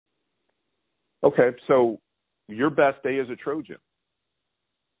Okay, so your best day as a Trojan.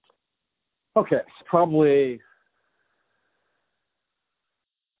 Okay, probably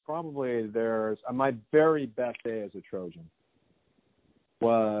there's my very best day as a Trojan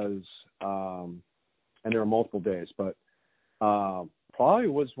was, and there were multiple days, but probably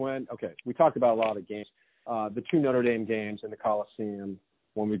was when, we talked about a lot of games. The 2 Notre Dame games in the Coliseum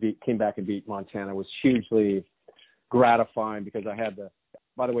when we came back and beat Montana was hugely gratifying because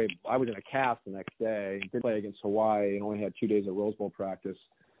by the way, I was in a cast the next day, did play against Hawaii and only had 2 days of Rose Bowl practice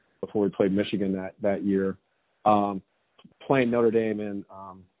before we played Michigan that year. Playing Notre Dame in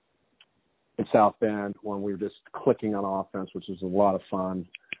South Bend when we were just clicking on offense, which was a lot of fun.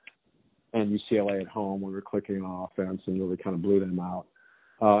 And UCLA at home when we were clicking on offense and really kind of blew them out.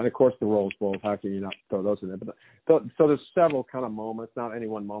 And, of course, the Rose Bowl. How can you not throw those in there? But so there's several kind of moments. Not any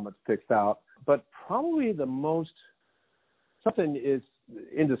one moment sticks out. But probably something is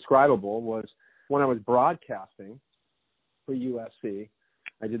indescribable was when I was broadcasting for USC.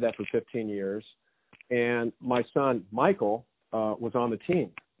 I did that for 15 years. And my son, Michael, was on the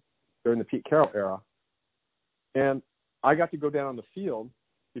team during the Pete Carroll era. And I got to go down on the field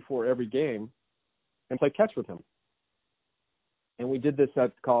before every game and play catch with him. And we did this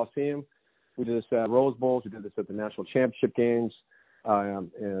at the Coliseum. We did this at Rose Bowls. We did this at the national championship games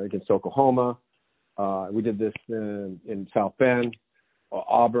against Oklahoma. We did this in South Bend,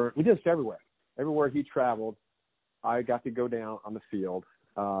 Auburn. We did this everywhere. Everywhere he traveled, I got to go down on the field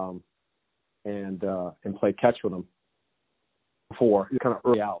and play catch with him before kind of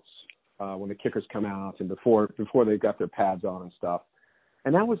early outs when the kickers come out and before they got their pads on and stuff.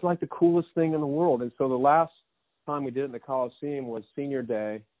 And that was like the coolest thing in the world. And so the last time we did it in the Coliseum was senior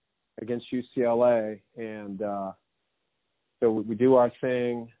day against UCLA. And so we do our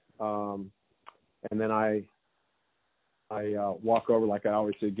thing. And then I walk over like I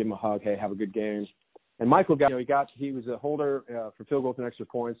always do, give him a hug. Hey, have a good game. And Michael he was a holder for field goals and extra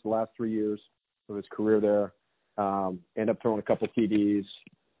points the last 3 years of his career there. Ended up throwing a couple TDs.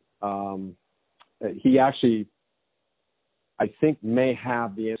 He actually, I think, may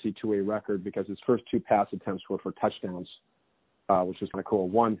have the NCAA record because his first 2 pass attempts were for touchdowns, which was kind of cool.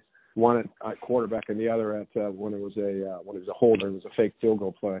 One at quarterback and the other at when it was a holder. It was a fake field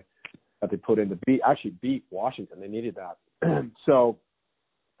goal play that they put in to beat Washington. They needed that. So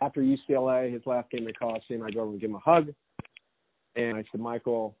after UCLA, his last game in the Coliseum, I go over and give him a hug. And I said,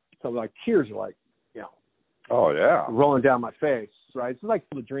 Michael, something like tears are like, oh yeah, rolling down my face, right? It's like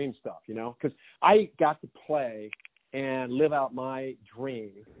the dream stuff, because I got to play and live out my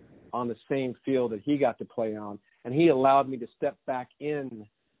dream on the same field that he got to play on. And he allowed me to step back in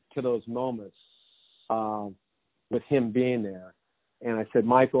to those moments with him being there. And I said,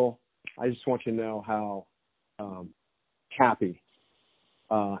 Michael, I just want you to know how happy,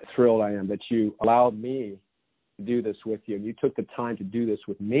 thrilled I am that you allowed me to do this with you. And you took the time to do this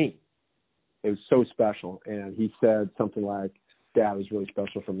with me. It was so special. And he said something like, Dad, was really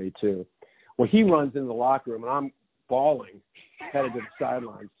special for me too. Well, he runs into the locker room and I'm bawling, headed to the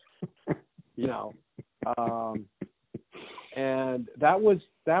sidelines, and that was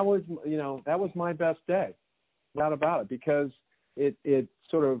my best day, not about it, because it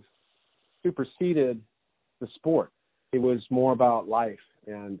sort of superseded the sport. It was more about life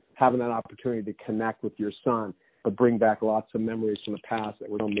and having that opportunity to connect with your son, but bring back lots of memories from the past that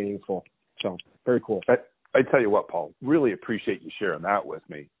were so meaningful. So very cool. I tell you what, Paul, really appreciate you sharing that with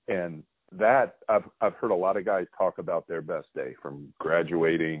me. And that I've heard a lot of guys talk about their best day, from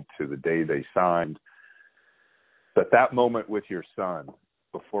graduating to the day they signed. But that moment with your son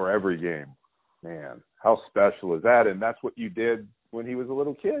before every game, man, how special is that? And that's what you did when he was a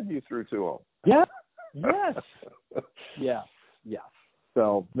little kid. You threw to him. Yeah. Yes. Yeah.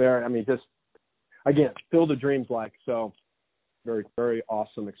 So just again, Field of Dreams like so. Very, very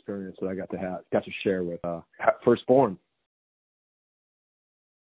awesome experience that I got to share with firstborn.